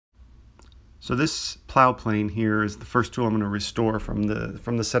So this plow plane here is the first tool I'm going to restore from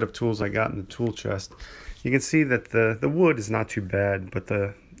the set of tools I got in the tool chest. You can see that the wood is not too bad, but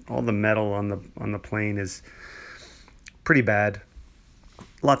all the metal on the plane is pretty bad.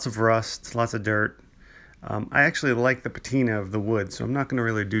 Lots of rust, lots of dirt. I actually like the patina of the wood, so I'm not going to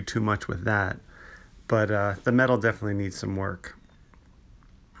really do too much with that. But the metal definitely needs some work.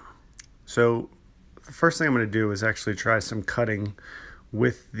 So the first thing I'm going to do is actually try some cutting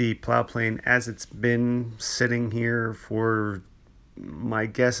with the plow plane as it's been sitting here for, my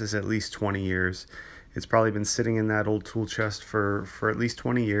guess is at least 20 years. It's probably been sitting in that old tool chest for at least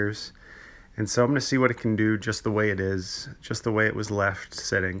 20 years. And so I'm going to see what it can do just the way it is, just the way it was left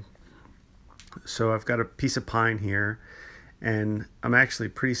sitting. So I've got a piece of pine here, and I'm actually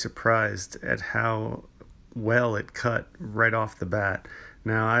pretty surprised at how well it cut right off the bat.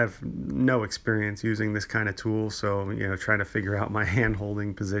 Now, I have no experience using this kind of tool, so, trying to figure out my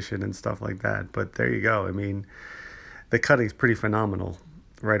hand-holding position and stuff like that. But there you go. I mean, the cutting's pretty phenomenal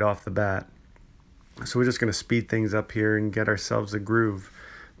right off the bat. So we're just going to speed things up here and get ourselves a groove.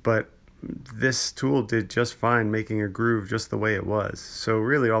 But this tool did just fine making a groove just the way it was. So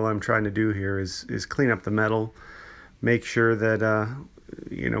really all I'm trying to do here is clean up the metal, make sure that,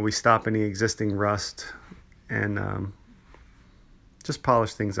 we stop any existing rust, and just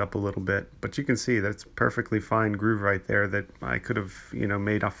polish things up a little bit. But you can see that's perfectly fine groove right there that I could have,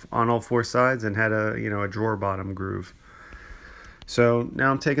 made off on all four sides and had a, a drawer bottom groove. So now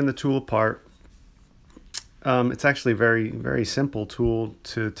I'm taking the tool apart. It's actually a very, very simple tool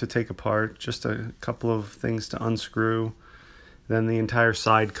to take apart. Just a couple of things to unscrew. Then the entire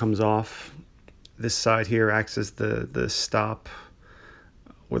side comes off. This side here acts as the stop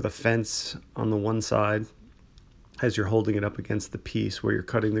or the fence on the one side, as you're holding it up against the piece where you're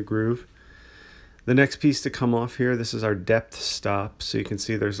cutting the groove. The next piece to come off here, this is our depth stop. So you can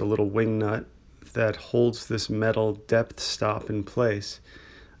see there's a little wing nut that holds this metal depth stop in place.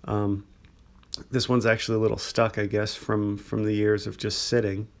 This one's actually a little stuck, I guess, from the years of just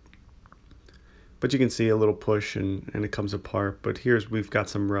sitting. But you can see a little push and it comes apart. But we've got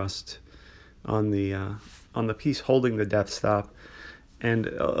some rust on the piece holding the depth stop, and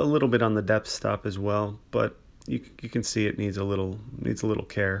a little bit on the depth stop as well. But you can see it needs a little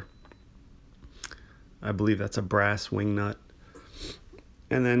care. I believe that's a brass wing nut.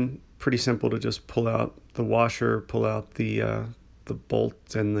 And then pretty simple to just pull out the washer, pull out the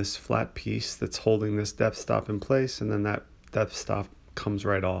bolt and this flat piece that's holding this depth stop in place, and then that depth stop comes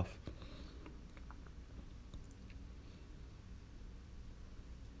right off.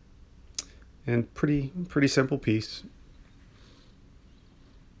 And pretty simple piece.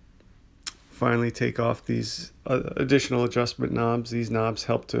 Finally take off these additional adjustment knobs. These knobs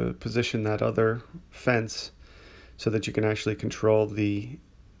help to position that other fence so that you can actually control the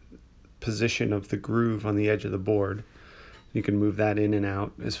position of the groove on the edge of the board. You can move that in and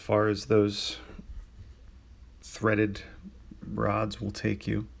out as far as those threaded rods will take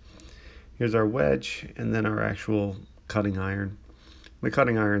you. Here's our wedge, and then our actual cutting iron. The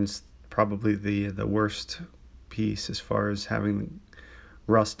cutting iron's probably the worst piece as far as having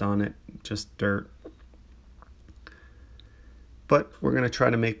rust on it, just dirt. But we're going to try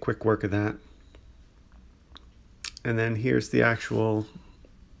to make quick work of that. And then here's the actual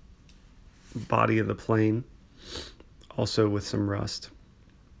body of the plane, also with some rust.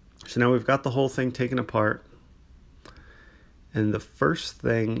 So now we've got the whole thing taken apart, and the first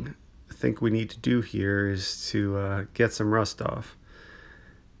thing I think we need to do here is to get some rust off.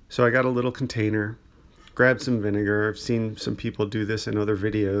 So I got a little container, grabbed some vinegar. I've seen some people do this in other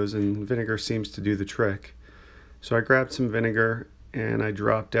videos, and vinegar seems to do the trick. So I grabbed some vinegar and I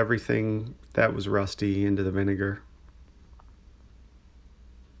dropped everything that was rusty into the vinegar.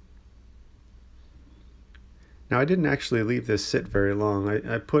 Now I didn't actually leave this sit very long.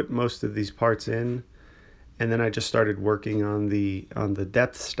 I put most of these parts in, and then I just started working on the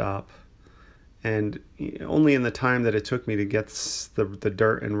depth stop. And only in the time that it took me to get the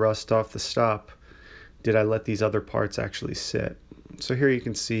dirt and rust off the stop did I let these other parts actually sit. So here you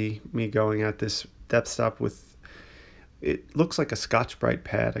can see me going at this depth stop with, it looks like a Scotch-Brite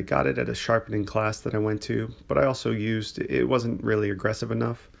pad. I got it at a sharpening class that I went to, but I also used, it wasn't really aggressive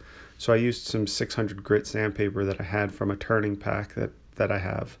enough. So I used some 600 grit sandpaper that I had from a turning pack that I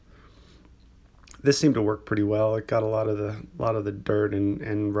have. This seemed to work pretty well. It got a lot of the dirt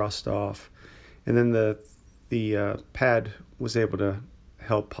and rust off. And then the pad was able to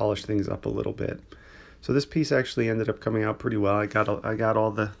help polish things up a little bit. So this piece actually ended up coming out pretty well. I got all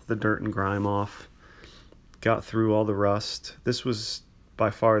the dirt and grime off, got through all the rust. This was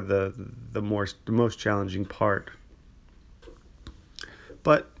by far the most challenging part.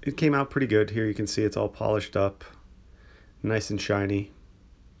 But it came out pretty good. Here you can see it's all polished up, nice and shiny.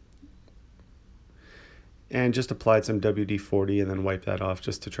 And just applied some WD-40 and then wiped that off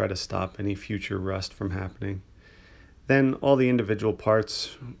just to try to stop any future rust from happening. Then all the individual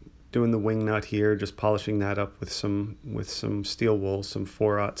parts, doing the wing nut here, just polishing that up with some steel wool, some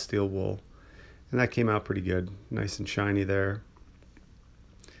 4/0 steel wool. And that came out pretty good, nice and shiny there.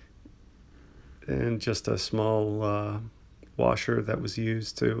 And just a small washer that was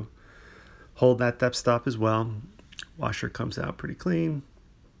used to hold that depth stop as well. Washer comes out pretty clean,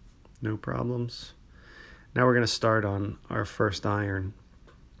 no problems. Now we're going to start on our first iron.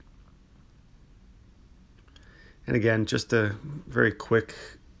 And again, just a very quick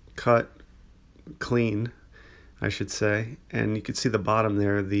cut, clean, I should say. And you can see the bottom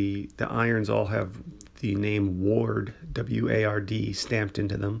there, the irons all have the name Ward, W-A-R-D, stamped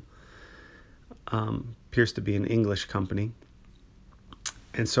into them. Appears to be an English company.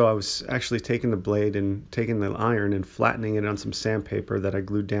 And so I was actually taking the blade and taking the iron and flattening it on some sandpaper that I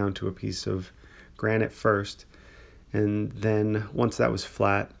glued down to a piece of granite first. And then once that was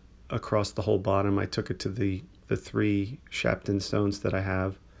flat across the whole bottom, I took it to the 3 Shapton stones that I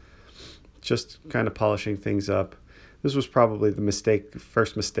have, just kind of polishing things up. This was probably the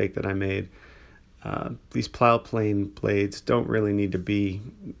first mistake that I made. These plow plane blades don't really need to be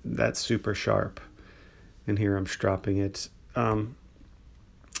that super sharp. And here I'm stropping it.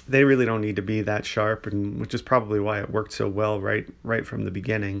 They really don't need to be that sharp, and which is probably why it worked so well right from the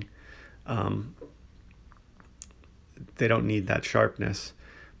beginning. They don't need that sharpness,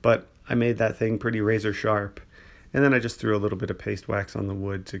 but I made that thing pretty razor sharp. And then I just threw a little bit of paste wax on the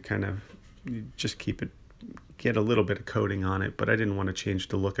wood to kind of just get a little bit of coating on it, but I didn't want to change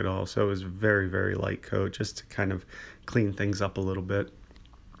the look at all. So it was very, very light coat just to kind of clean things up a little bit.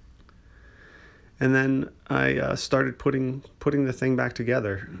 And then I started putting the thing back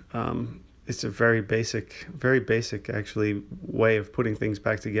together. It's a very basic actually way of putting things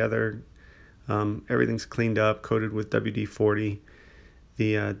back together. Everything's cleaned up, coated with WD-40.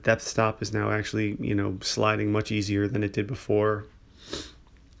 The depth stop is now actually, sliding much easier than it did before.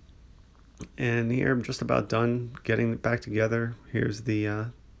 And here I'm just about done getting it back together. Here's the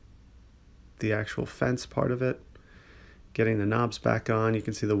actual fence part of it. Getting the knobs back on. You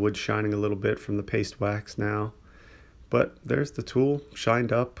can see the wood shining a little bit from the paste wax now. But there's the tool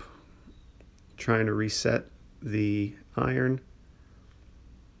shined up. Trying to reset the iron.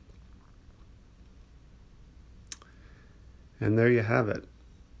 And there you have it.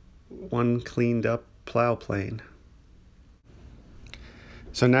 One cleaned up plow plane.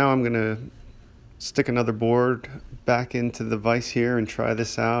 So now I'm going to stick another board back into the vise here and try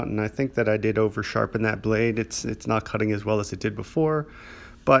this out. And I think that I did over sharpen that blade. It's not cutting as well as it did before,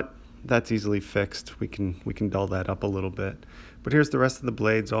 but that's easily fixed. We can dull that up a little bit. But here's the rest of the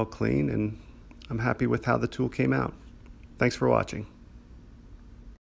blades all clean, and I'm happy with how the tool came out. Thanks for watching.